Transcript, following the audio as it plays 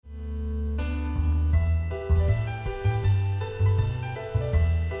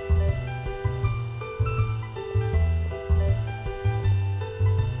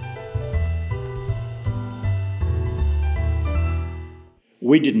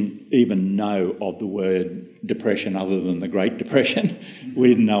we didn't even know of the word depression other than the Great Depression. We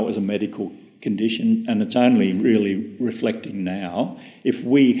didn't know it was a medical condition, and it's only really reflecting now, if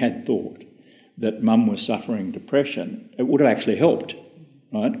we had thought that Mum was suffering depression, it would have actually helped,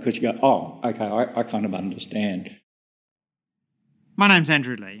 right? Because you go, oh, okay, I kind of understand. My name's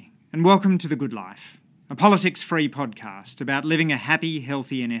Andrew Lee, and welcome to The Good Life, a politics-free podcast about living a happy,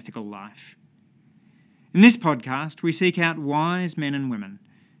 healthy and ethical life. In this podcast, we seek out wise men and women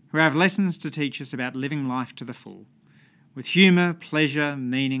who have lessons to teach us about living life to the full, with humour, pleasure,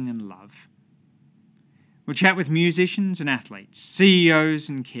 meaning and love. We'll chat with musicians and athletes, CEOs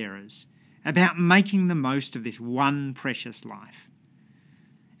and carers, about making the most of this one precious life.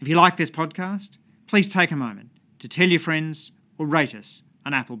 If you like this podcast, please take a moment to tell your friends or rate us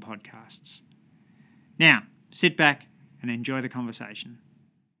on Apple Podcasts. Now, sit back and enjoy the conversation.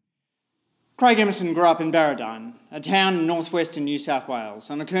 Craig Emerson grew up in Baradine, a town in northwestern New South Wales,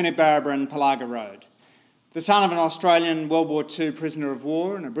 on the Cooney-Barabara and Palaga Road. The son of an Australian World War II prisoner of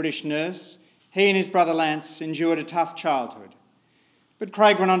war and a British nurse, he and his brother Lance endured a tough childhood. But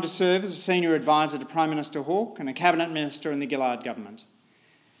Craig went on to serve as a senior advisor to Prime Minister Hawke and a cabinet minister in the Gillard government.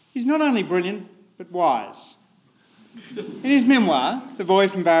 He's not only brilliant, but wise. In his memoir, The Boy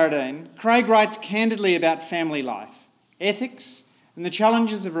from Baradine, Craig writes candidly about family life, ethics, and the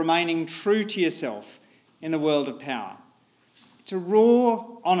challenges of remaining true to yourself in the world of power. It's a raw,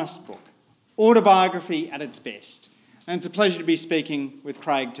 honest book, autobiography at its best. And it's a pleasure to be speaking with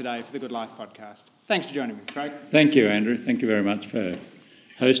Craig today for the Good Life podcast. Thanks for joining me, Craig. Thank you, Andrew. Thank you very much for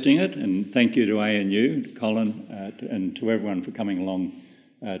hosting it, and thank you to ANU, to Colin, and to everyone for coming along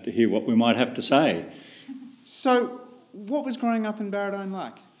to hear what we might have to say. So, what was growing up in Baradine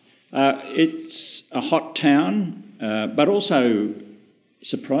like? It's a hot town, but also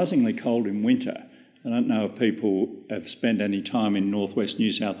surprisingly cold in winter. I don't know if people have spent any time in northwest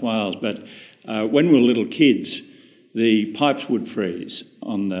New South Wales, but when we were little kids, the pipes would freeze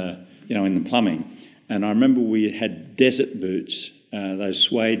on in the plumbing. And I remember we had desert boots, those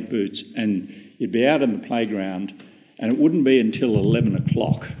suede boots, and you'd be out in the playground, and it wouldn't be until 11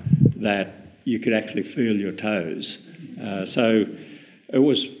 o'clock that you could actually feel your toes. So it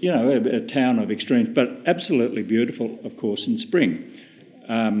was, a town of extremes, but absolutely beautiful, of course, in spring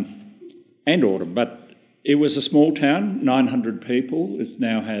and autumn. But it was a small town, 900 people. It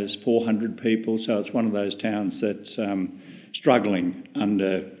now has 400 people, so it's one of those towns that's struggling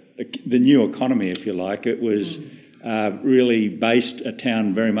under the new economy, if you like. It was really a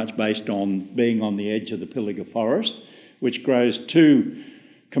town very much based on being on the edge of the Pilliga Forest, which grows two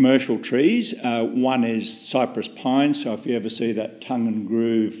commercial trees. One is cypress pine, so if you ever see that tongue and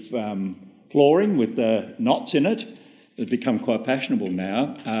groove flooring with the knots in it, it's become quite fashionable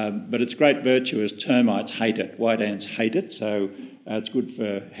now, but its great virtue is termites hate it, white ants hate it, so it's good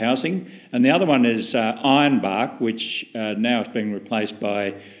for housing. And the other one is ironbark, which now is being replaced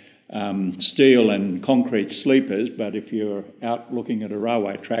by steel and concrete sleepers, but if you're out looking at a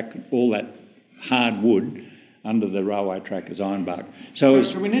railway track, all that hard wood under the railway track is ironbark. So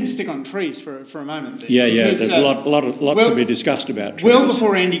we need to stick on trees for a moment there. Yeah, there's a lot to be discussed about trees. Well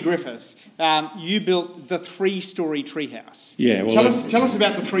before Andy Griffith, you built the three-storey treehouse. Yeah, well... Tell us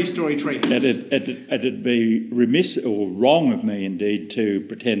about the three-storey treehouse. It'd be remiss or wrong of me, indeed, to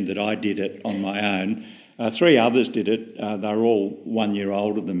pretend that I did it on my own. Three others did it. They were all 1 year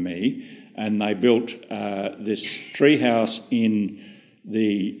older than me, and they built this treehouse in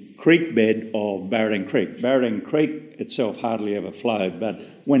the creek bed of Baradine Creek. Baradine Creek itself hardly ever flowed, but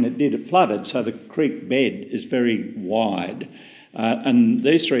when it did, it flooded, so the creek bed is very wide. And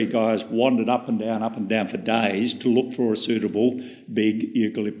these three guys wandered up and down for days to look for a suitable big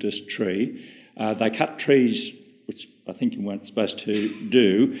eucalyptus tree. They cut trees, which I think you weren't supposed to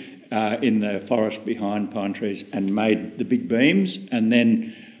do, in the forest behind pine trees, and made the big beams. And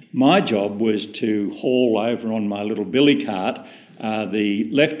then my job was to haul over on my little billy cart the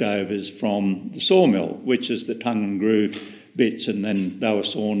leftovers from the sawmill, which is the tongue and groove bits, and then they were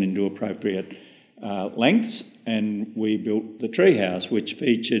sawn into appropriate lengths, and we built the treehouse, which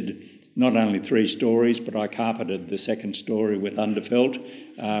featured not only 3 stories, but I carpeted the second story with underfelt.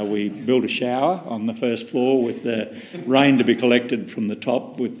 We built a shower on the first floor with the rain to be collected from the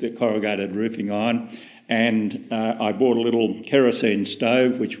top with the corrugated roofing iron, and I bought a little kerosene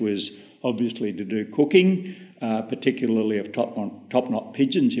stove, which was obviously to do cooking, particularly of top-knot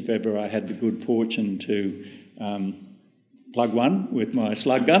pigeons, if ever I had the good fortune to plug one with my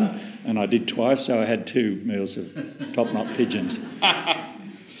slug gun, and I did twice, so I had 2 meals of top-knot pigeons.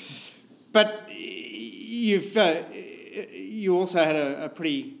 But you also had a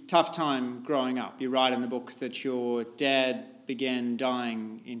pretty tough time growing up. You write in the book that your dad began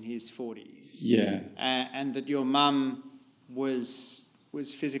dying in his 40s. Yeah. And that your mum was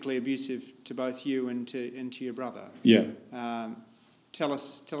physically abusive to both you and to your brother. Yeah. Tell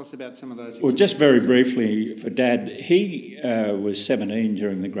us about some of those experiences. Well, just very briefly for Dad, he was 17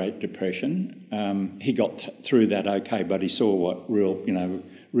 during the Great Depression. He got through that okay, but he saw what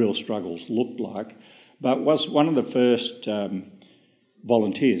real struggles looked like. But was one of the first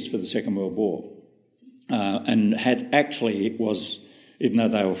volunteers for the Second World War, and even though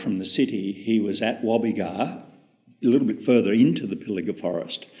they were from the city, he was at Whyalla, a little bit further into the Pilliga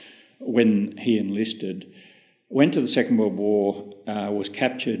Forest, when he enlisted. Went to the Second World War, was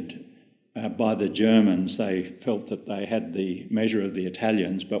captured by the Germans. They felt that they had the measure of the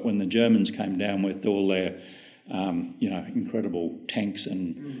Italians, but when the Germans came down with all their, incredible tanks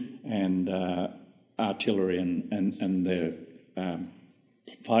and artillery and their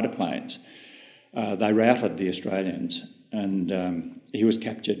fighter planes, they routed the Australians, and he was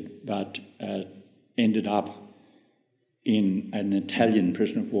captured, but ended up in an Italian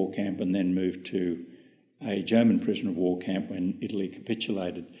prisoner of war camp and then moved to a German prisoner of war camp when Italy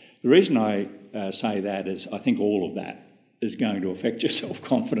capitulated. The reason I say that is I think all of that is going to affect your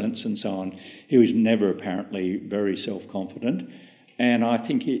self-confidence and so on. He was never apparently very self-confident, and I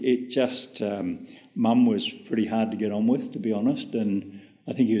think it just... Mum was pretty hard to get on with, to be honest, and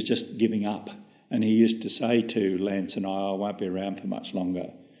I think he was just giving up. And he used to say to Lance and I won't be around for much longer,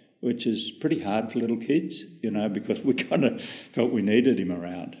 which is pretty hard for little kids, because we kind of felt we needed him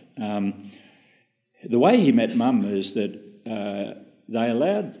around. The way he met Mum is that they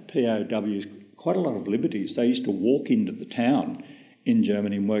allowed POWs quite a lot of liberties. They used to walk into the town in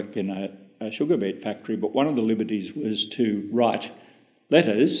Germany and work in a sugar beet factory, but one of the liberties was to write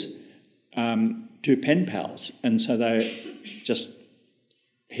letters to pen pals. And so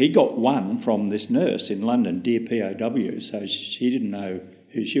he got one from this nurse in London, Dear POW, so she didn't know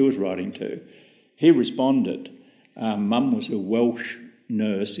who she was writing to. He responded. Mum was a Welsh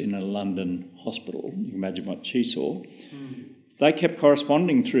nurse in a London hospital. You can imagine what she saw. They kept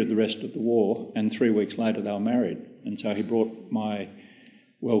corresponding through the rest of the war, and 3 weeks later they were married. And so he brought my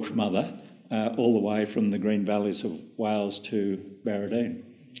Welsh mother all the way from the green valleys of Wales to Baradine.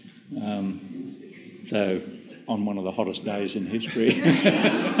 So on one of the hottest days in history.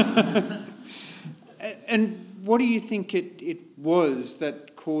 And what do you think it was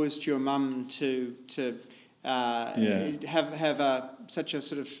that caused your mum to have such a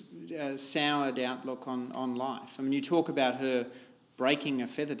sort of soured outlook on life? I mean, you talk about her breaking a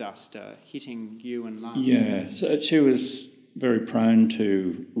feather duster, hitting you and Lance. Yeah, so she was very prone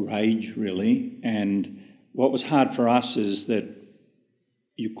to rage, really, and what was hard for us is that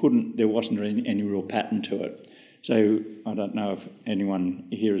there wasn't any real pattern to it. So I don't know if anyone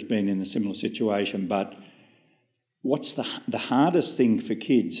here has been in a similar situation, but what's the hardest thing for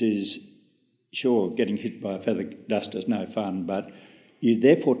kids is, sure, getting hit by a feather duster is no fun, but you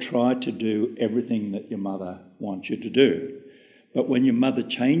therefore try to do everything that your mother wants you to do. But when your mother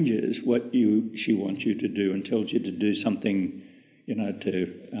changes what she wants you to do and tells you to do something,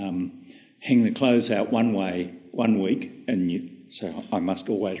 to hang the clothes out one way 1 week, and so I must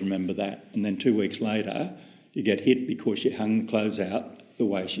always remember that. And then 2 weeks later, you get hit because you hung the clothes out the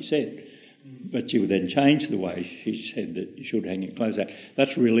way she said. But you would then change the way she said that you should hang your clothes out.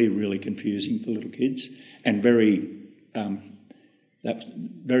 That's really, really confusing for little kids, and that's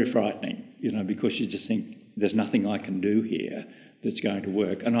very frightening, because you just think there's nothing I can do here that's going to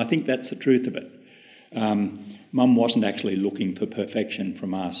work. And I think that's the truth of it. Mum wasn't actually looking for perfection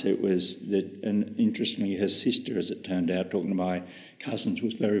from us. It was that, and interestingly, her sister, as it turned out, talking to my cousins,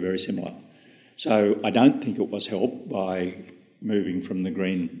 was very, very similar. So I don't think it was helped by moving from the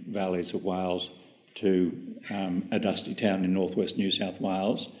green valleys of Wales to a dusty town in northwest New South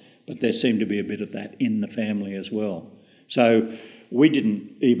Wales, but there seemed to be a bit of that in the family as well. So we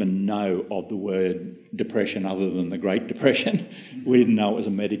didn't even know of the word depression other than the Great Depression. We didn't know it was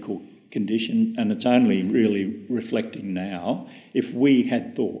a medical condition, and it's only really reflecting now. If we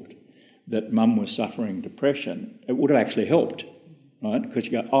had thought that Mum was suffering depression, it would have actually helped, right? Because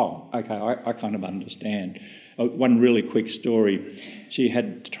you go, oh, okay, I kind of understand. One really quick story, she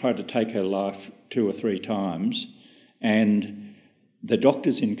had tried to take her life 2 or 3 times, and the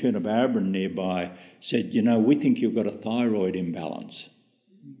doctors in Coonabarabran nearby said, we think you've got a thyroid imbalance.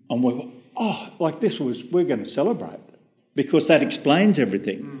 And we were, we're going to celebrate, because that explains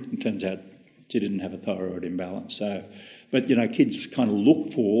everything. It turns out she didn't have a thyroid imbalance. So, but, kids kind of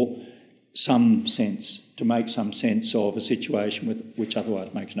look for some sense, to make some sense of a situation which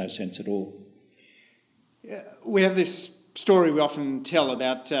otherwise makes no sense at all. We have this story we often tell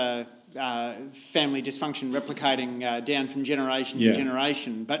about family dysfunction replicating down from generation to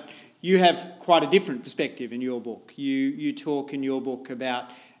generation. But you have quite a different perspective in your book. You talk in your book about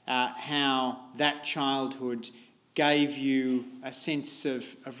how that childhood gave you a sense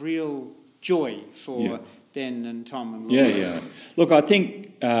of real joy for Ben and Tom and Laura. Yeah. Look, I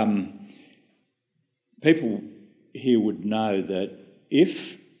think people here would know that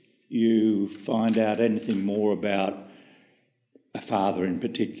if you find out anything more about a father in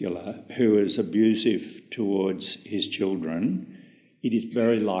particular who is abusive towards his children, it is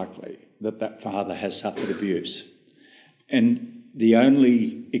very likely that that father has suffered abuse. And the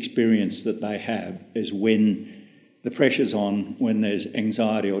only experience that they have is when the pressure's on, when there's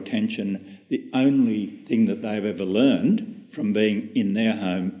anxiety or tension, the only thing that they've ever learned from being in their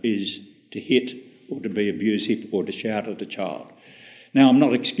home is to hit or to be abusive or to shout at a child. Now, I'm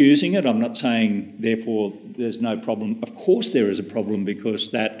not excusing it. I'm not saying, therefore, there's no problem. Of course there is a problem,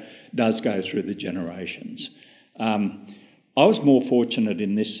 because that does go through the generations. I was more fortunate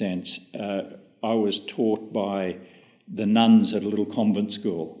in this sense. I was taught by the nuns at a little convent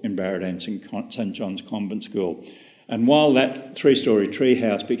school in Baradine, St John's Convent School. And while that three-storey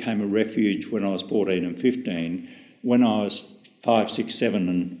treehouse became a refuge when I was 14 and 15, when I was 5, 6, 7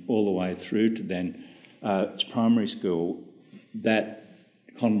 and all the way through to then primary school, that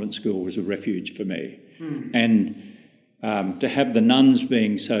convent school was a refuge for me. And to have the nuns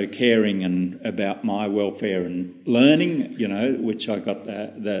being so caring and about my welfare and learning, you know, which I got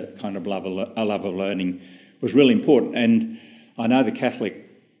the kind of love of learning, was really important. And I know the Catholic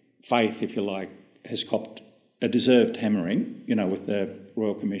faith, if you like, has copped a deserved hammering, you know, with the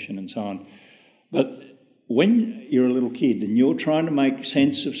Royal Commission and so on. But when you're a little kid and you're trying to make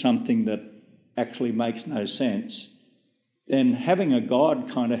sense of something that actually makes no sense, then having a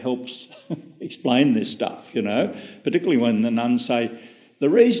God kind of helps explain this stuff, you know, particularly when the nuns say, the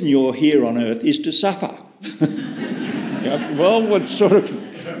reason you're here on earth is to suffer. Well, it's sort of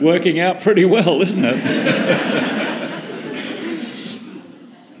working out pretty well, isn't it?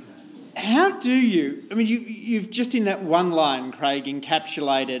 How do you... I mean, you've just in that one line, Craig,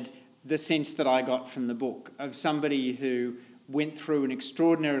 encapsulated the sense that I got from the book of somebody who went through an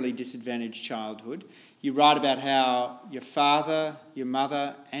extraordinarily disadvantaged childhood. You write about how your father, your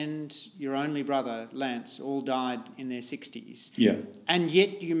mother and your only brother, Lance, all died in their 60s. Yeah. And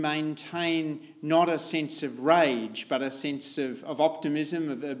yet you maintain not a sense of rage, but a sense of optimism,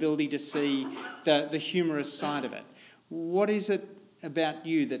 of ability to see the humorous side of it. What is it about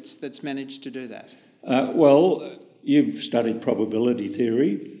you that's managed to do that? Well, you've studied probability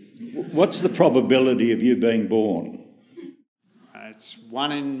theory. What's the probability of you being born? It's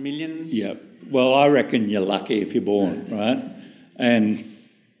 1 in millions. Yeah. Well, I reckon you're lucky if you're born, right? And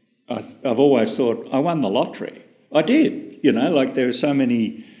I've always thought I won the lottery. I did, you know, like there are so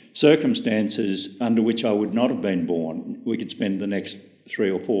many circumstances under which I would not have been born. We could spend the next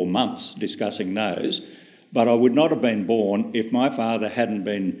 3 or 4 months discussing those. But I would not have been born if my father hadn't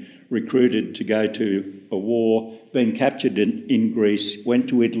been recruited to go to a war, been captured in Greece, went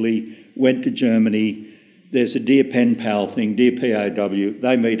to Italy, went to Germany. There's a Dear Pen Pal thing, Dear POW.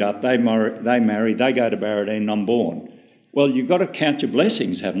 They meet up, they marry, they go to Baradine, I'm born. Well, you've got to count your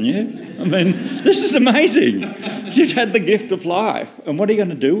blessings, haven't you? I mean, this is amazing. You've had the gift of life. And what are you going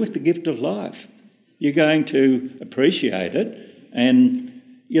to do with the gift of life? You're going to appreciate it and,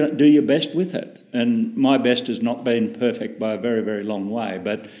 you know, do your best with it. And my best has not been perfect by a very, very long way,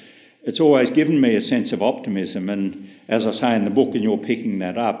 but it's always given me a sense of optimism. And as I say in the book, and you're picking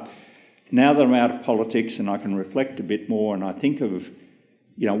that up, now that I'm out of politics and I can reflect a bit more and I think of,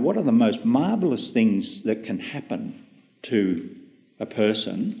 you know, what are the most marvellous things that can happen to a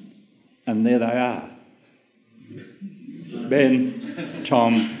person, and there they are. Ben,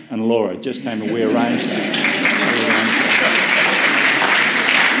 Tom and Laura just came and we arranged that.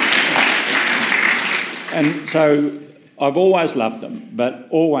 And so I've always loved them,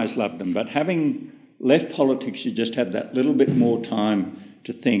 but having left politics, you just have that little bit more time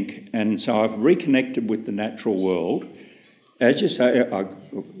to think. And so I've reconnected with the natural world. As you say, in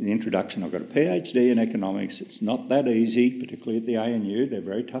the introduction, I've got a PhD in economics. It's not that easy, particularly at the ANU. They're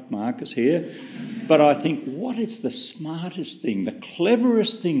very tough markers here. But I think, what is the smartest thing, the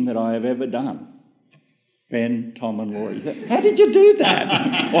cleverest thing that I have ever done? Ben, Tom and Laura, how did you do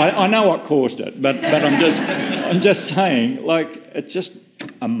that? Well, I know what caused it, but I'm just saying, like, it's just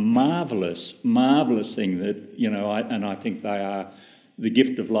a marvellous thing that, you know, I think they are the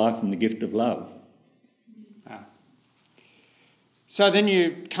gift of life and the gift of love. So then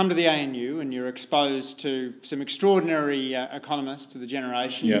you come to the ANU and you're exposed to some extraordinary economists of the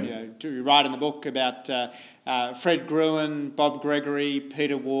generation. Yep. You write in the book about Fred Gruen, Bob Gregory,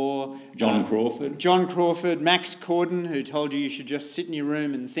 Peter Waugh, John Crawford, Max Corden, who told you should just sit in your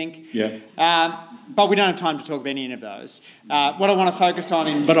room and think. Yeah. But we don't have time to talk about any of those. What I want to focus on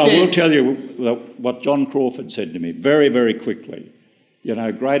instead... But I will tell you what John Crawford said to me very, very quickly.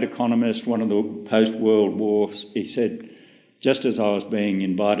 Great economist, one of the post-World Wars. He said, just as I was being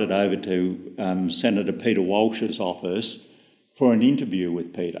invited over to Senator Peter Walsh's office for an interview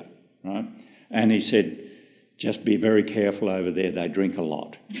with Peter, right? And he said, just be very careful over there, they drink a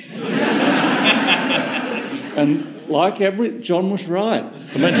lot. And John was right.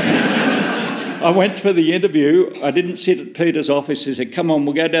 I went for the interview. I didn't sit at Peter's office. He said, come on,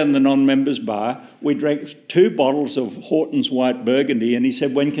 we'll go down to the non-members bar. We drank 2 bottles of Horton's White Burgundy, and he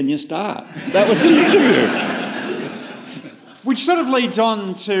said, when can you start? That was the interview. Which sort of leads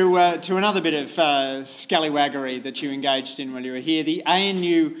on to another bit of scallywaggery that you engaged in while you were here, the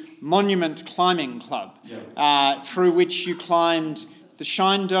ANU Monument Climbing Club, through which you climbed the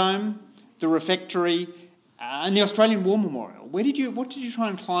Shine Dome, the Refectory, and the Australian War Memorial. What did you try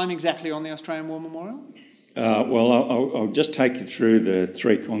and climb exactly on the Australian War Memorial? Well, I'll just take you through the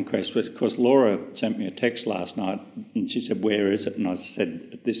 3 conquests, because Laura sent me a text last night and she said, where is it? And I said,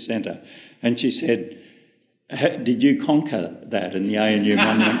 at this centre. And she said, did you conquer that in the ANU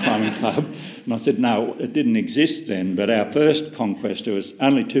Monument Climbing Club? And I said, no, it didn't exist then, but our first conquest, there was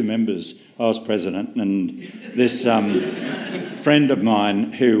only 2 members. I was president, and this friend of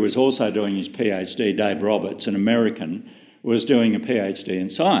mine who was also doing his PhD, Dave Roberts, an American, was doing a PhD in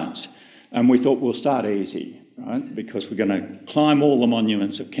science. And we thought, we'll start easy, right? Because we're going to climb all the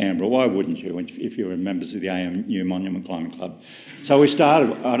monuments of Canberra. Why wouldn't you if you're members of the ANU Monument Climbing Club? So we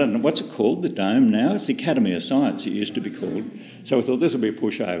started, I don't know, what's it called, the Dome now? It's the Academy of Science, it used to be called. So we thought this will be a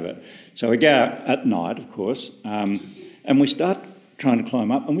pushover. So we go out at night, of course, and we start trying to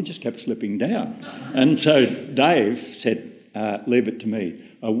climb up, and we just kept slipping down. And so Dave said, leave it to me.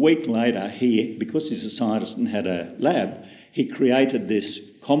 A week later, because he's a scientist and had a lab, he created this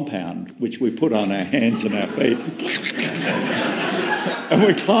compound which we put on our hands and our feet. And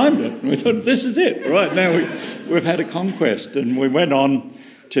we climbed it. And we thought, this is it. Right, now we've had a conquest. And we went on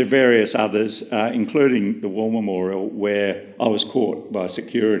to various others, including the War Memorial, where I was caught by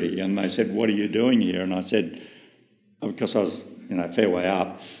security. And they said, what are you doing here? And I said, because I was a fair way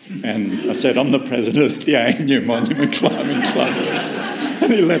up. And I said, I'm the president of the ANU Monument Climbing Club.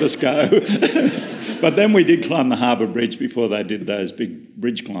 And he let us go. But then we did climb the Harbour Bridge before they did those big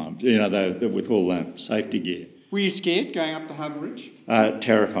bridge climbs, with all the safety gear. Were you scared going up the Harbour Bridge?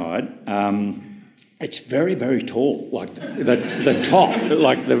 Terrified. It's very, very tall. Like the top,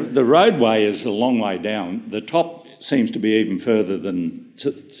 like the roadway is a long way down. The top seems to be even further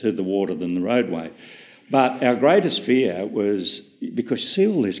to the water than the roadway. But our greatest fear was, because you see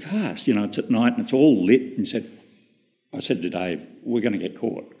all this cast, it's at night and it's all lit, and I said to Dave, we're going to get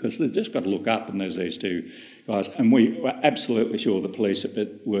caught, because they've just got to look up and there's these 2 guys. And we were absolutely sure the police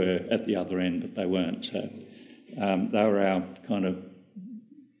were at the other end, but they weren't. So they were our kind of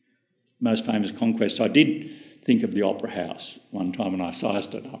most famous conquests. I did think of the Opera House one time and I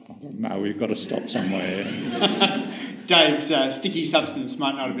sized it up. I thought, no, we've got to stop somewhere. Dave's sticky substance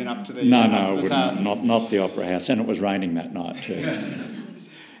might not have been up to the task. Not the Opera House, and it was raining that night too.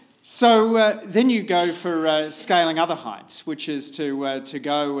 So then you go for scaling other heights, which is to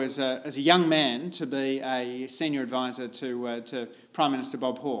go as a young man to be a senior advisor to Prime Minister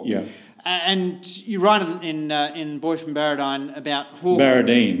Bob Hawke. Yeah. And you write in Boy from Baradine about Hawke...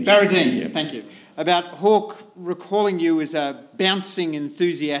 Baradine. Baradine, yeah. Thank you. About Hawke recalling you as a bouncing,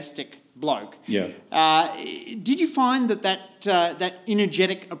 enthusiastic bloke. Yeah. Did you find that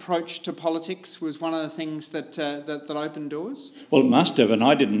energetic approach to politics was one of the things that opened doors? Well, it must have, and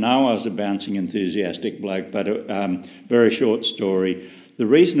I didn't know I was a bouncing, enthusiastic bloke, but very short story. The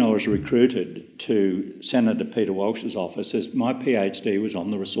reason I was recruited to Senator Peter Walsh's office is my PhD was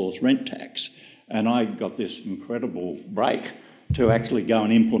on the resource rent tax, and I got this incredible break to actually go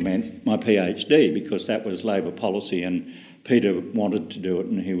and implement my PhD, because that was Labor policy, and Peter wanted to do it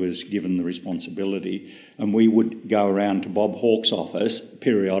and he was given the responsibility. And we would go around to Bob Hawke's office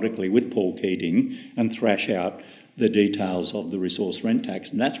periodically with Paul Keating and thrash out the details of the resource rent tax.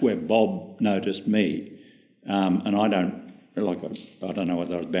 And that's where Bob noticed me. And I don't know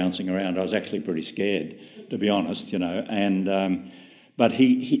whether I was bouncing around. I was actually pretty scared, to be honest, And but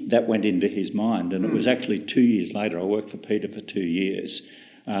he that went into his mind. And it was actually 2 years later. I worked for Peter for 2 years.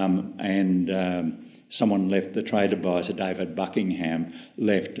 Someone left, the trade advisor, David Buckingham,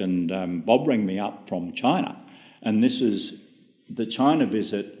 left, and Bob rang me up from China. And this is the China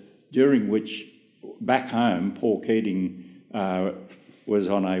visit, during which back home Paul Keating was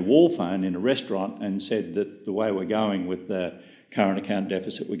on a wall phone in a restaurant and said that the way we're going with the current account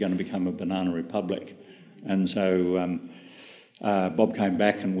deficit, we're going to become a banana republic. And so Bob came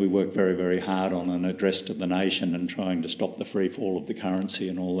back and we worked very, very hard on an address to the nation and trying to stop the free fall of the currency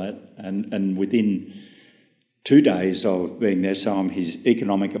and all that. And within 2 days of being there, so I'm his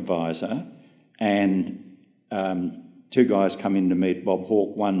economic advisor, and 2 guys come in to meet Bob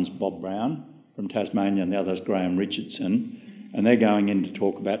Hawke. One's Bob Brown from Tasmania and the other's Graham Richardson. And they're going in to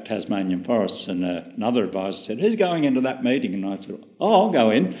talk about Tasmanian forests, and another advisor said, "Who's going into that meeting?" And I said, "Oh, I'll go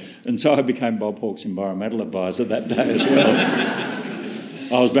in." And so I became Bob Hawke's environmental advisor that day as well.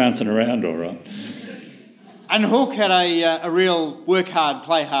 I was bouncing around all right. And Hawke had a real work hard,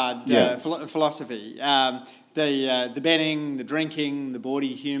 play hard philosophy. The betting, the drinking, the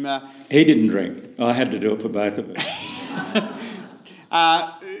bawdy humour. He didn't drink. I had to do it for both of us.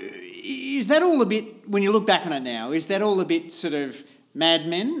 Is that all a bit, when you look back on it now, is that all a bit sort of Mad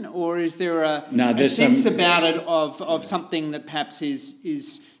Men, or is there a sense about it of something that perhaps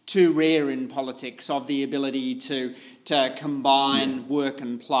is too rare in politics, of the ability to combine work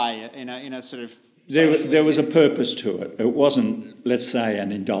and play in a sort of... There was a purpose to it. It wasn't, let's say,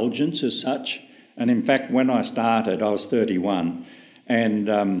 an indulgence as such. And in fact, when I started, I was 31, and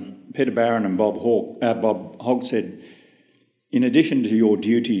Peter Barron and Bob Hogg said, in addition to your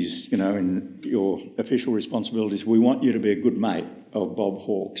duties, and your official responsibilities, we want you to be a good mate of Bob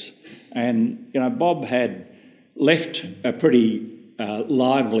Hawke's. And, Bob had left a pretty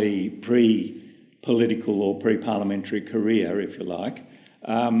lively pre-political or pre-parliamentary career, if you like.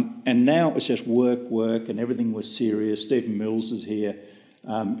 And now it was just work, and everything was serious. Stephen Mills is here.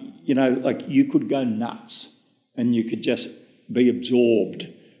 You could go nuts and you could just be absorbed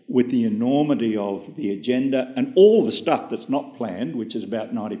with the enormity of the agenda and all the stuff that's not planned, which is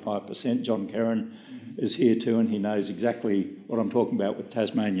about 95%. John Kerrin is here too, and he knows exactly what I'm talking about with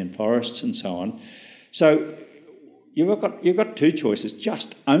Tasmanian forests and so on. So you've got 2 choices: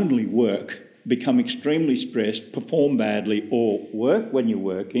 just only work, become extremely stressed, perform badly, or work when you're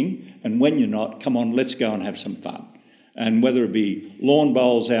working, and when you're not, come on, let's go and have some fun. And whether it be lawn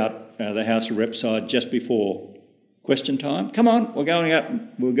bowls out the House of Reps side just before question time, come on, we're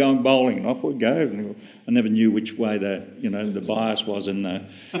going bowling, and off we go. I never knew which way the bias was I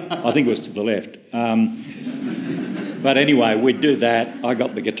think it was to the left. But anyway, we'd do that. I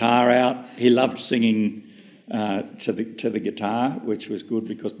got the guitar out. He loved singing to the guitar, which was good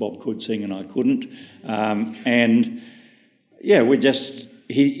because Bob could sing and I couldn't.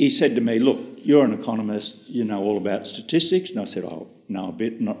 He said to me, "Look, you're an economist, you know all about statistics." And I said, "Oh, know a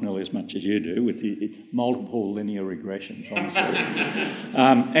bit, not nearly as much as you do, with the multiple linear regressions, honestly."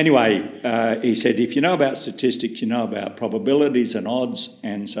 He said, "If you know about statistics, you know about probabilities and odds,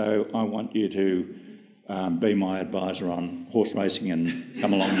 and so I want you to be my advisor on horse racing and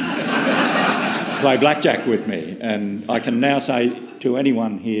come along and play blackjack with me." And I can now say to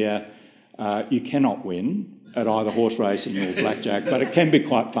anyone here, you cannot win at either horse racing or blackjack, but it can be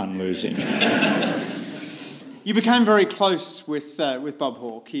quite fun losing. You became very close with Bob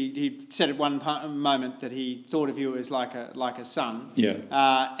Hawke. He said at one moment that he thought of you as like a son. Yeah.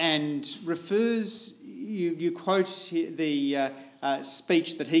 And refers, you quote the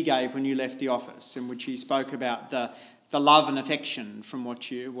speech that he gave when you left the office, in which he spoke about the love and affection from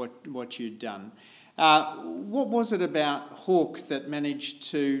what you'd done. What was it about Hawke that managed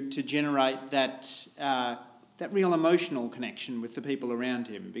to generate that real emotional connection with the people around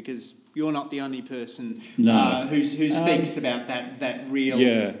him? Because you're not the only person who speaks about that real,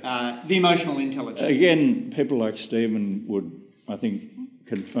 the emotional intelligence. Again, people like Stephen would, I think,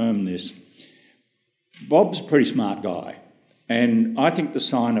 confirm this. Bob's a pretty smart guy, and I think the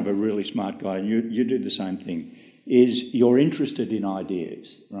sign of a really smart guy, and you do the same thing, is you're interested in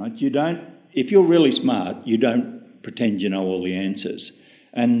ideas, right? If you're really smart, you don't pretend you know all the answers.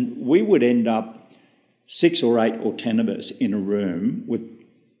 And we would end up 6 or 8 or 10 of us in a room with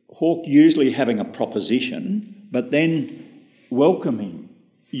Hawke usually having a proposition, but then welcoming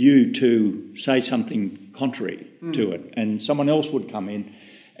you to say something contrary to it, and someone else would come in.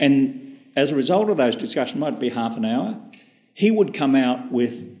 And as a result of those discussions, might be half an hour, he would come out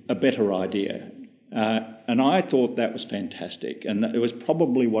with a better idea. And I thought that was fantastic. And it was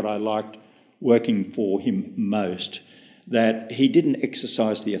probably what I liked working for him most, that he didn't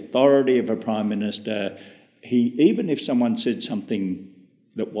exercise the authority of a Prime Minister. Even if someone said something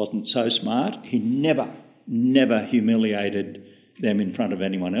that wasn't so smart, he never humiliated them in front of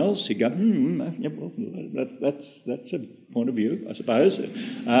anyone else. He'd go, that's a point of view, I suppose.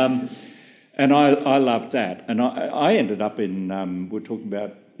 And I loved that. And I ended up in, we're talking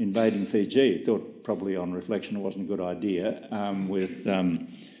about invading Fiji. I thought probably on reflection it wasn't a good idea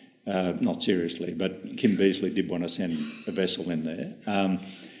not seriously, but Kim Beazley did want to send a vessel in there.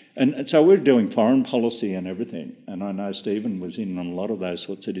 And so we're doing foreign policy and everything. And I know Stephen was in on a lot of those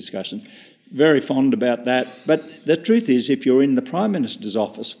sorts of discussions. Very fond about that. But the truth is, if you're in the Prime Minister's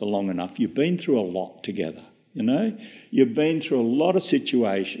office for long enough, you've been through a lot together, you know? You've been through a lot of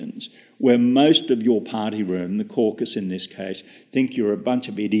situations where most of your party room, the caucus in this case, think you're a bunch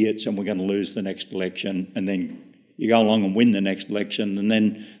of idiots and we're going to lose the next election, and then you go along and win the next election, and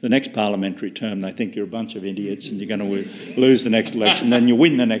then the next parliamentary term they think you're a bunch of idiots and you're going to lose the next election, then you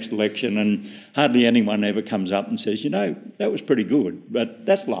win the next election, and hardly anyone ever comes up and says, you know, that was pretty good. But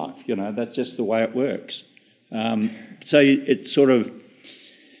that's life, you know, that's just the way it works. So it's sort of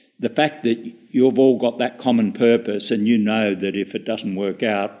the fact that you've all got that common purpose, and you know that if it doesn't work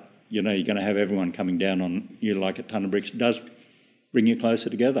out, you know, you're going to have everyone coming down on you like a ton of bricks, does bring you closer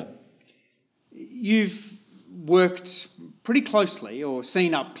together. You've worked pretty closely or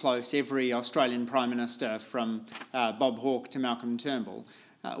seen up close every Australian Prime Minister from Bob Hawke to Malcolm Turnbull.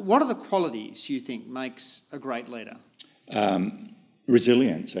 What are the qualities you think makes a great leader?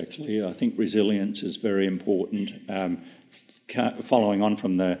 Resilience, actually. I think resilience is very important. Following on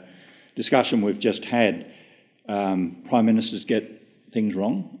from the discussion we've just had, Prime Ministers get things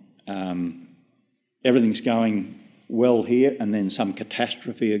wrong. Everything's going well here, and then some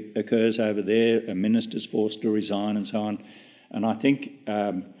catastrophe occurs over there, a minister's forced to resign and so on. And I think,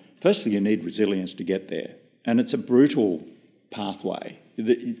 firstly, you need resilience to get there. And it's a brutal pathway.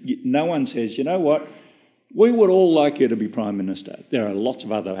 No one says, you know what, we would all like you to be Prime Minister. There are lots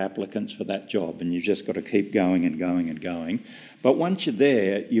of other applicants for that job, and you've just got to keep going and going and going. But once you're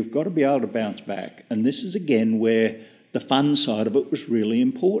there, you've got to be able to bounce back. And this is, again, where the fun side of it was really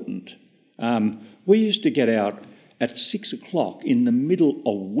important. We used to get out at 6 o'clock in the middle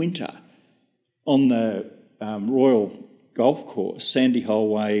of winter on the Royal Golf Course, Sandy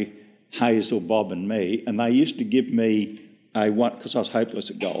Holway, Hazel, Bob and me, and they used to give me because I was hopeless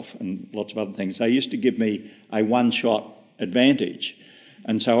at golf and lots of other things, they used to give me a one-shot advantage.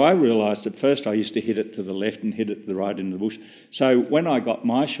 And so I realised at first I used to hit it to the left and hit it to the right into the bush. So when I got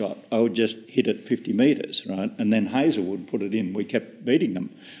my shot, I would just hit it 50 metres, right? And then Hazel would put it in. We kept beating them.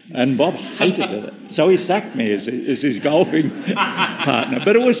 And Bob hated it. So he sacked me as his golfing partner.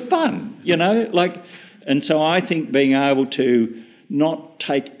 But it was fun, you know? And so I think being able to not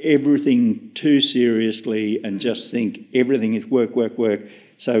take everything too seriously and just think everything is work, work, work.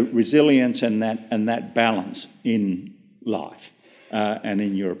 So resilience and that balance in life. And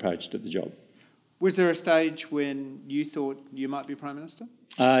in your approach to the job. Was there a stage when you thought you might be Prime Minister?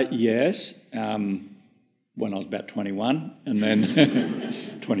 Yes, when I was about 21, and then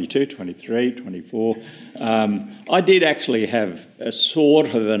 22, 23, 24. I did actually have a sort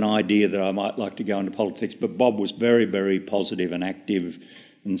of an idea that I might like to go into politics, but Bob was very, very positive and active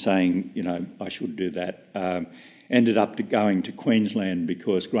and saying, you know, I should do that. Ended up going to Queensland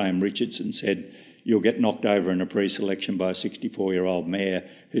because Graham Richardson said, you'll get knocked over in a pre-selection by a 64-year-old mayor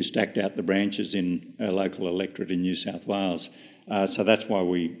who stacked out the branches in a local electorate in New South Wales. So that's why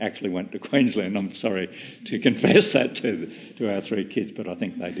we actually went to Queensland. I'm sorry to confess that to our three kids, but I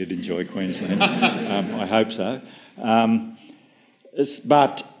think they did enjoy Queensland. I hope so.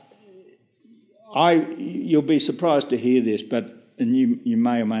 But you'll be surprised to hear this, and you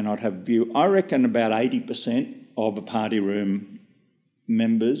may or may not have a view. I reckon about 80% of a party room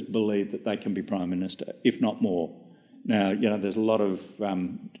members believe that they can be Prime Minister, if not more. Now, you know, there's a lot of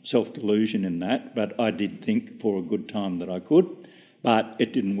self-delusion in that, but I did think for a good time that I could, but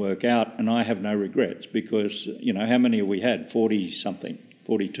it didn't work out, and I have no regrets because, you know, how many have we had? 40-something,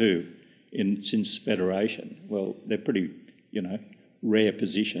 42 since Federation. Well, they're pretty, you know, rare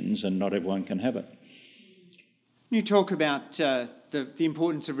positions and not everyone can have it. You talk about the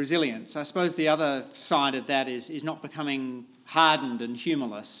importance of resilience. I suppose the other side of that is not becoming hardened and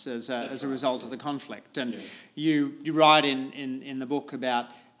humourless as a result of the conflict. And you write in the book about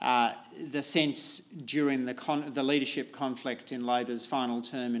the sense during the leadership conflict in Labor's final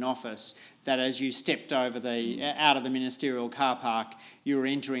term in office that as you stepped out of the ministerial car park, you were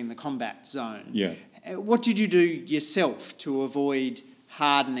entering the combat zone. Yeah. What did you do yourself to avoid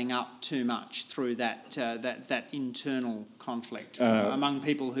hardening up too much through that internal conflict among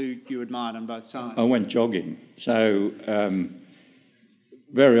people who you admired on both sides? I went jogging. So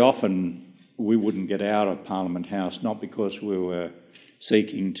very often we wouldn't get out of Parliament House, not because we were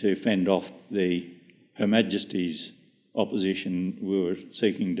seeking to fend off Her Majesty's opposition, we were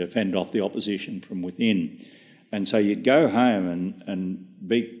seeking to fend off the opposition from within. And so you'd go home and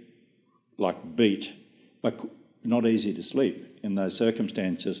be beat, but not easy to sleep in those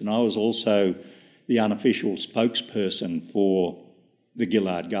circumstances. And I was also the unofficial spokesperson for the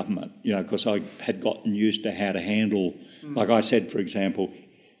Gillard government, because I had gotten used to how to handle, like I said, for example,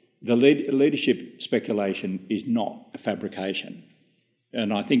 the leadership speculation is not a fabrication.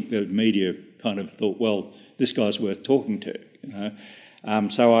 And I think the media kind of thought, well, this guy's worth talking to,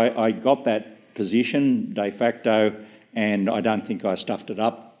 So I got that position de facto, and I don't think I stuffed it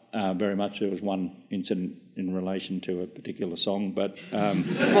up very much. There was one incident in relation to a particular song, but...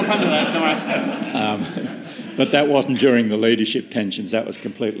 we'll come to that, don't worry. But that wasn't during the leadership tensions. That was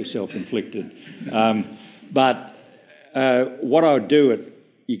completely self-inflicted. But what I would do,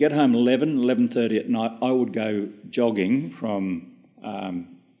 you get home 11:30 at night, I would go jogging from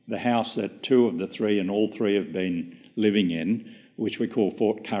the house that two of the three and all three have been living in, which we call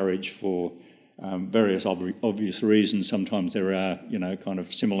Fort Courage for various obvious reasons. Sometimes there are, kind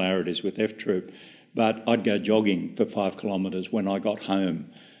of similarities with F Troop. But I'd go jogging for 5 kilometres when I got home,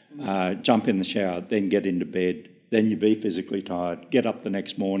 jump in the shower, then get into bed, then you'd be physically tired, get up the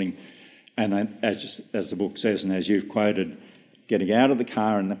next morning, and as the book says and as you've quoted, getting out of the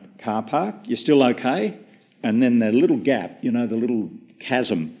car in the car park, you're still okay, and then the little gap, the little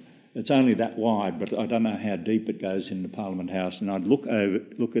chasm, it's only that wide, but I don't know how deep it goes in the Parliament House, and I'd look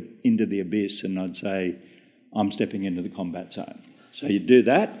into the abyss and I'd say, I'm stepping into the combat zone. So you do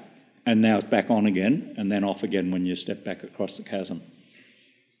that, and now it's back on again, and then off again when you step back across the chasm.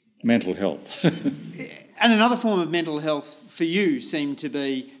 Mental health. And another form of mental health for you seemed to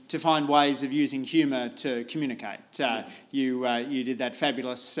be to find ways of using humour to communicate. You did that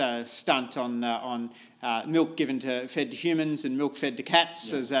fabulous stunt on milk fed to humans and milk fed to cats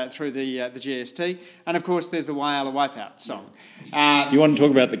through the GST. And of course there's the Whyalla Wipeout song. You want to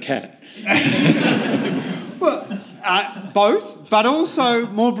talk about the cat? Well, both, but also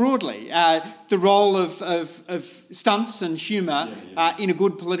more broadly, the role of stunts and humour in a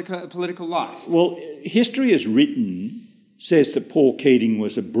good political life. Well, history as written says that Paul Keating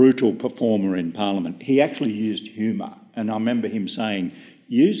was a brutal performer in Parliament. He actually used humour, and I remember him saying,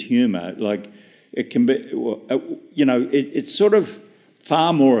 use humour, like it can be, it's sort of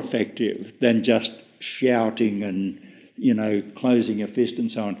far more effective than just shouting and closing a fist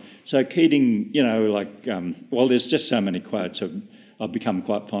and so on. So Keating, there's just so many quotes. I've become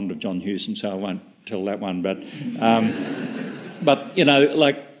quite fond of John Hewson, so I won't tell that one. But,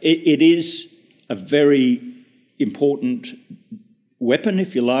 it is a very important weapon,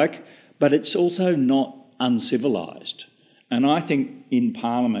 if you like, but it's also not uncivilised. And I think in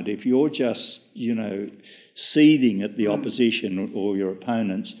Parliament, if you're just, seething at the opposition or your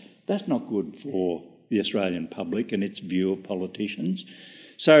opponents, that's not good for the Australian public and its view of politicians.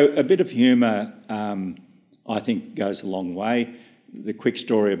 So a bit of humour, I think, goes a long way. The quick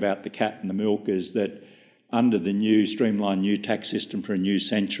story about the cat and the milk is that under the new streamlined new tax system for a new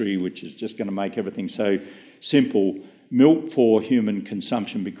century, which is just going to make everything so simple, milk for human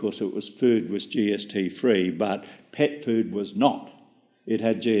consumption, because it was food, was GST free, but pet food was not. It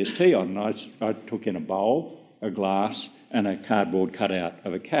had GST on it. I took in a bowl, a glass and a cardboard cutout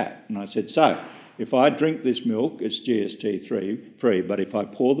of a cat, and I said, so if I drink this milk, it's GST free, but if I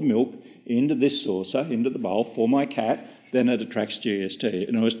pour the milk into this saucer, into the bowl for my cat, then it attracts GST.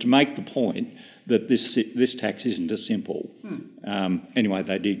 And it was to make the point that this tax isn't as simple. Anyway,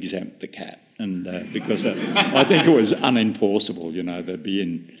 they did exempt the cat, and because I think it was unenforceable, they'd be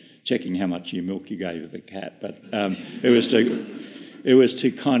in checking how much milk you gave the cat. But it was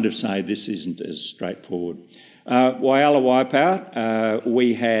to kind of say this isn't as straightforward. Whyalla Wipeout,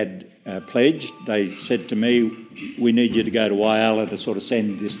 we had pledged. They said to me, we need you to go to Whyalla to sort of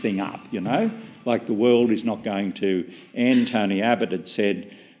send this thing up, like the world is not going to end. Tony Abbott had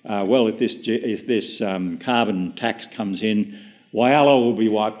said, if this carbon tax comes in, Whyalla will be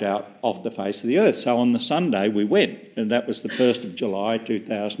wiped out off the face of the earth. So on the Sunday we went, and that was the 1st of July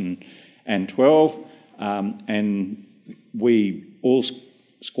 2012, and we all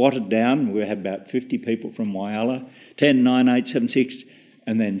squatted down. We had about 50 people from Whyalla, 10, 9, 8, 7, 6,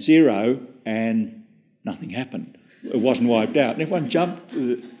 and then 0, and nothing happened. It wasn't wiped out. And everyone jumped,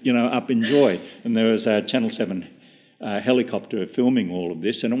 up in joy. And there was a Channel 7 helicopter filming all of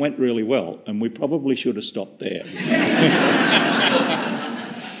this, and it went really well. And we probably should have stopped there.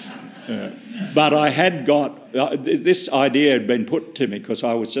 But I had got... this idea had been put to me because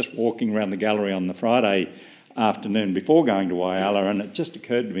I was just walking around the gallery on the Friday afternoon before going to Whyalla, and it just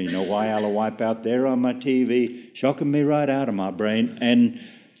occurred to me, Whyalla Wipeout there on my TV, shocking me right out of my brain. And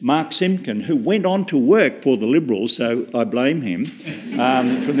Mark Simpkin, who went on to work for the Liberals, so I blame him,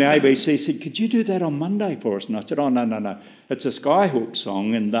 from the ABC, said, "Could you do that on Monday for us?" And I said, "Oh, no. It's a Skyhook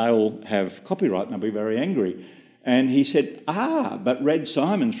song and they'll have copyright and they'll be very angry." And he said, but Red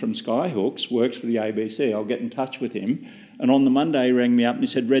Simons from Skyhooks works for the ABC. I'll get in touch with him. And on the Monday he rang me up and he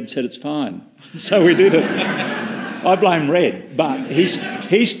said, "Red said it's fine." So we did it. I blame Red, but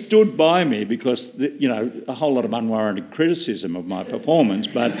he stood by me because, a whole lot of unwarranted criticism of my performance,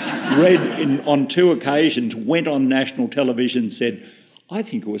 but Red, on 2 occasions, went on national television and said, "I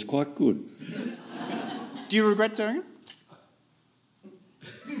think it was quite good." Do you regret doing it?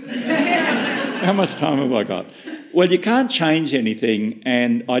 How much time have I got? Well, you can't change anything,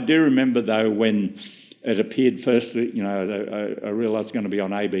 and I do remember, though, when it appeared firstly, I realised it was going to be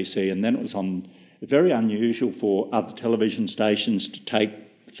on ABC, and then it was on... Very unusual for other television stations to take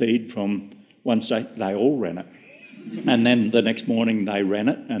feed from one station. They all ran it. And then the next morning they ran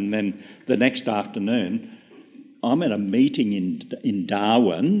it. And then the next afternoon, I'm at a meeting in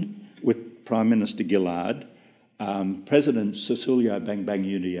Darwin with Prime Minister Gillard, President Cecilio Bang Bang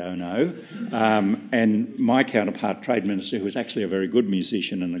Udiono, and my counterpart, Trade Minister, who was actually a very good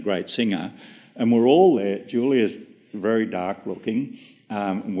musician and a great singer. And we're all there. Julia's very dark looking.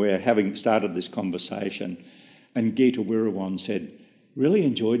 We're having started this conversation, and Geeta Wirrawan said, "Really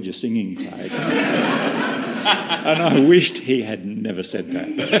enjoyed your singing, Craig." And I wished he had never said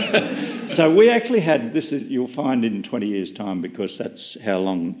that. So we actually had, you'll find in 20 years' time, because that's how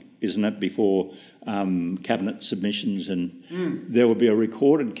long, isn't it, before cabinet submissions, and there will be a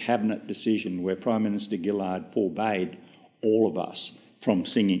recorded cabinet decision where Prime Minister Gillard forbade all of us from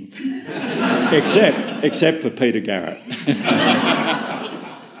singing, except for Peter Garrett.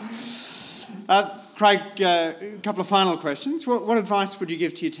 Craig, a couple of final questions. What advice would you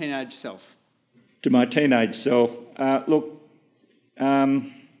give to your teenage self? To my teenage self, look,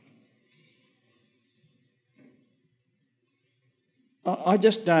 I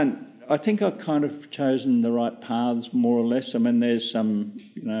just don't... I think I've kind of chosen the right paths, more or less. I mean, there's some,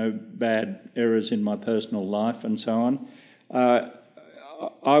 bad errors in my personal life and so on.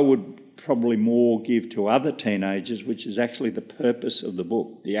 I would probably more give to other teenagers, which is actually the purpose of the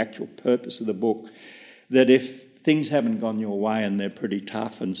book, the actual purpose of the book, that if things haven't gone your way and they're pretty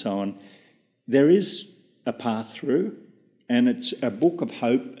tough and so on, there is a path through, and it's a book of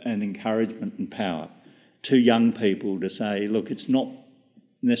hope and encouragement and power to young people to say, look, it's not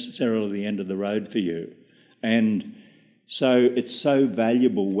necessarily the end of the road for you. And so it's so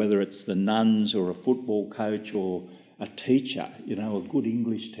valuable, whether it's the nuns or a football coach or a teacher, a good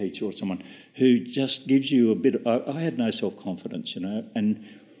English teacher or someone who just gives you a bit of... I had no self-confidence, and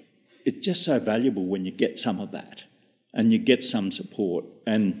it's just so valuable when you get some of that and you get some support.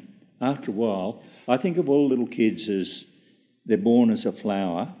 And after a while, I think of all little kids as they're born as a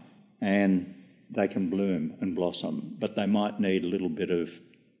flower and they can bloom and blossom, but they might need a little bit of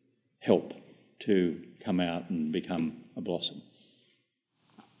help to come out and become a blossom.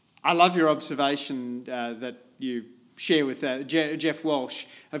 I love your observation that you share with Jeff Walsh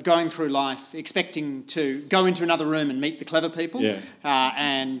of going through life expecting to go into another room and meet the clever people. Yeah.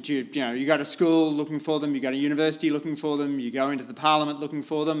 And you go to school looking for them, you go to university looking for them, you go into the parliament looking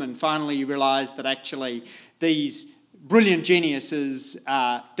for them, and finally you realise that actually these brilliant geniuses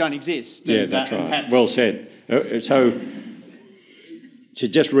don't exist. Yeah, that's right. Well said. So to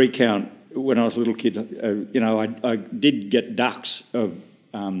just recount, when I was a little kid, I did get ducks of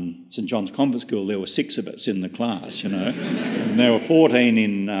St John's Convent School. There were 6 of us in the class, and there were 14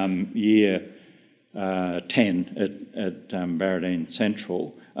 in year 10 at Baradine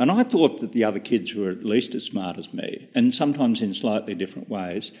Central. And I thought that the other kids were at least as smart as me, and sometimes in slightly different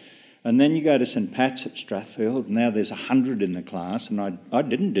ways. And then you go to St Pat's at Strathfield, and now there's 100 in the class, and I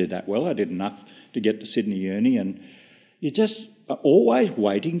didn't do that well. I did enough to get to Sydney Uni, and you just are always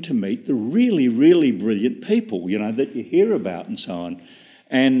waiting to meet the really, really brilliant people, that you hear about and so on.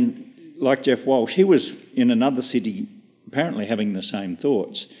 And like Jeff Walsh, he was in another city apparently having the same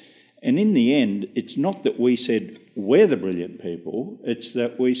thoughts. And in the end, it's not that we said we're the brilliant people, it's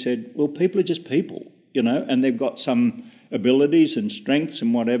that we said, well, people are just people, and they've got some abilities and strengths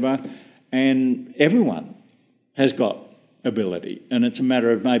and whatever, and everyone has got ability. And it's a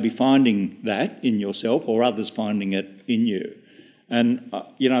matter of maybe finding that in yourself or others finding it in you. And,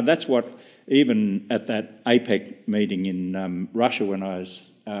 that's what... Even at that APEC meeting in Russia when I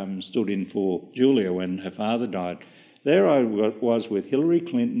stood in for Julia when her father died, there I was with Hillary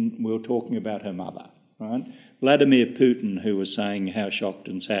Clinton. We were talking about her mother, right? Vladimir Putin, who was saying how shocked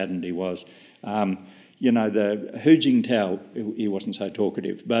and saddened he was. The Hu Jintao, he wasn't so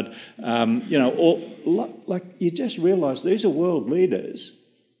talkative, but, you just realise these are world leaders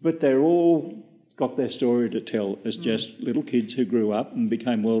But they're all got their story to tell as just little kids who grew up and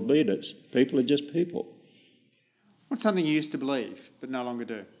became world leaders. People are just people. What's something you used to believe but no longer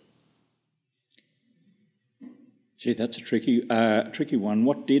do? Gee, that's a tricky one.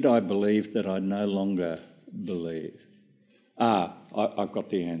 What did I believe that I no longer believe? I've got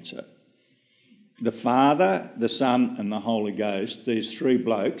the answer. The Father, the Son and the Holy Ghost, these three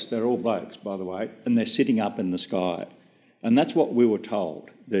blokes, they're all blokes, by the way, and they're sitting up in the sky. And that's what we were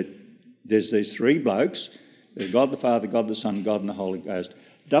told, that there's these three blokes, there's God the Father, God the Son, God and the Holy Ghost.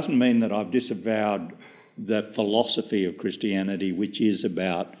 Doesn't mean that I've disavowed the philosophy of Christianity, which is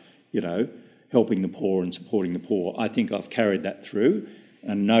about, helping the poor and supporting the poor. I think I've carried that through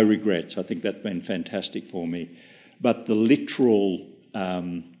and no regrets. I think that's been fantastic for me. But the literal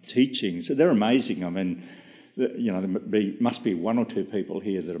teachings, they're amazing. I mean, there must be one or two people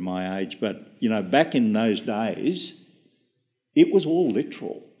here that are my age, but, back in those days, it was all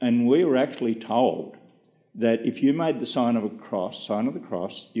literal. And we were actually told that if you made the sign of the cross,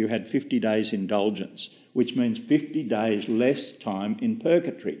 you had 50 days indulgence, which means 50 days less time in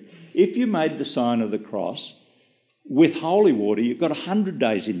purgatory. If you made the sign of the cross with holy water, you've got 100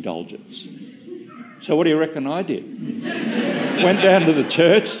 days indulgence. So what do you reckon I did? Went down to the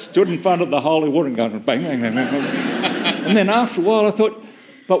church, stood in front of the holy water and going bang, bang, bang, bang. And then after a while I thought,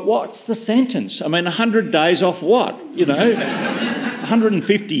 but what's the sentence? I mean, 100 days off what?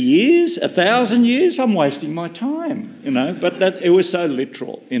 150 years, 1,000 years? I'm wasting my time, But it was so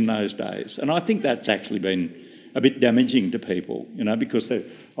literal in those days. And I think that's actually been a bit damaging to people, because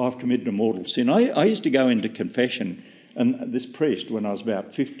I've committed a mortal sin. I used to go into confession, and this priest, when I was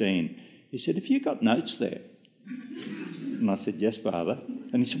about 15, he said, "Have you got notes there?" And I said, "Yes, Father."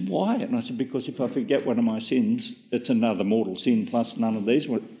 And he said, "Why?" And I said, "Because if I forget one of my sins, it's another mortal sin, plus none of these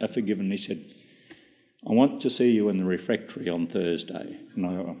are forgiven." He said, "I want to see you in the refectory on Thursday." And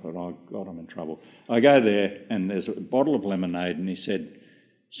I thought, oh, God, I'm in trouble. I go there, and there's a bottle of lemonade, and he said,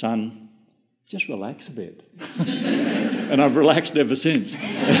 "Son, just relax a bit." And I've relaxed ever since.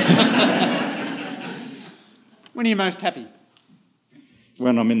 When are you most happy?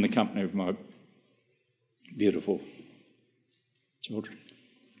 When I'm in the company of my beautiful children.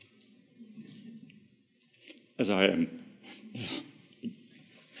 As I am.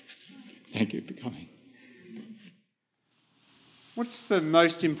 Thank you for coming. What's the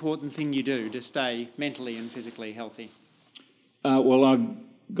most important thing you do to stay mentally and physically healthy? Well, I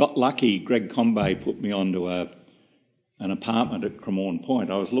got lucky. Greg Combay put me onto an apartment at Cremorne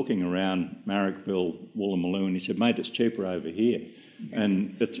Point. I was looking around Marrickville, Woolloomooloo, and he said, "Mate, it's cheaper over here."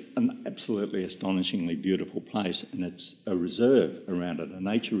 And it's an absolutely astonishingly beautiful place, and it's a reserve around it, a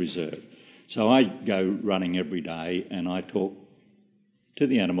nature reserve. So I go running every day and I talk to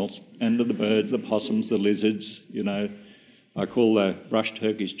the animals and to the birds, the possums, the lizards, I call the brush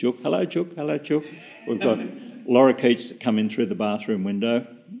turkeys chook. Hello, chook. Hello, chook. We've got lorikeets that come in through the bathroom window,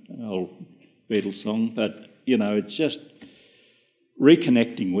 an old Beatles song. But, it's just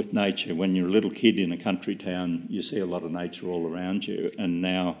reconnecting with nature. When you're a little kid in a country town, you see a lot of nature all around you. And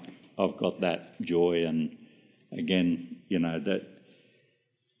now I've got that joy. And again, that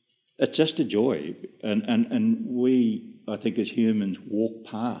it's just a joy. And we, I think as humans, walk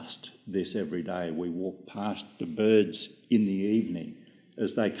past this every day. We walk past the birds in the evening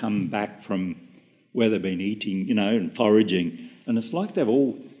as they come back from where they've been eating, and foraging. And it's like they've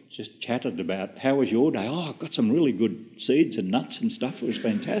all just chatted about, how was your day? Oh, I've got some really good seeds and nuts and stuff. It was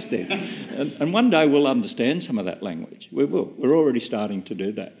fantastic. and one day we'll understand some of that language. We will. We're already starting to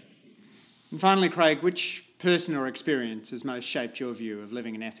do that. And finally, Craig, which person or experience has most shaped your view of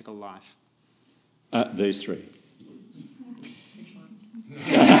living an ethical life? These three.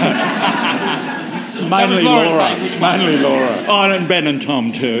 Mainly Laura. Mainly Laura. Oh, and Ben and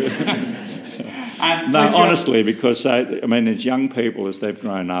Tom too. No, honestly, because as young people, as they've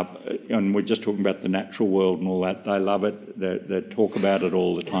grown up, and we're just talking about the natural world and all that, they love it. They talk about it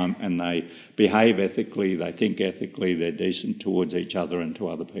all the time, and they behave ethically. They think ethically. They're decent towards each other and to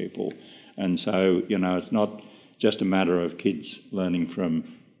other people. And so, it's not just a matter of kids learning from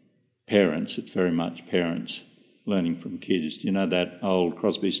parents. It's very much parents learning from kids. That old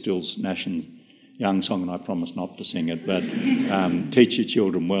Crosby, Stills, Nash and Young song, and I promise not to sing it, but teach your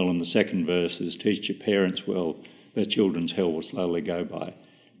children well, and the second verse is teach your parents well, their children's hell will slowly go by.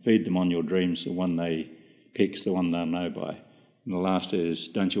 Feed them on your dreams, the one they pick's the one they'll know by. And the last is,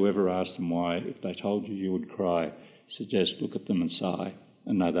 don't you ever ask them why. If they told you, you would cry. Suggest look at them and sigh,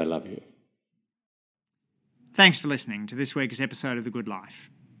 and know they love you. Thanks for listening to this week's episode of The Good Life.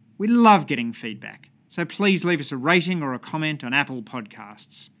 We love getting feedback, so please leave us a rating or a comment on Apple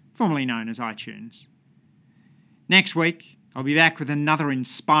Podcasts, formerly known as iTunes. Next week, I'll be back with another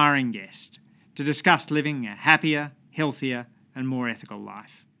inspiring guest to discuss living a happier, healthier, and more ethical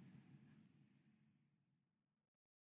life.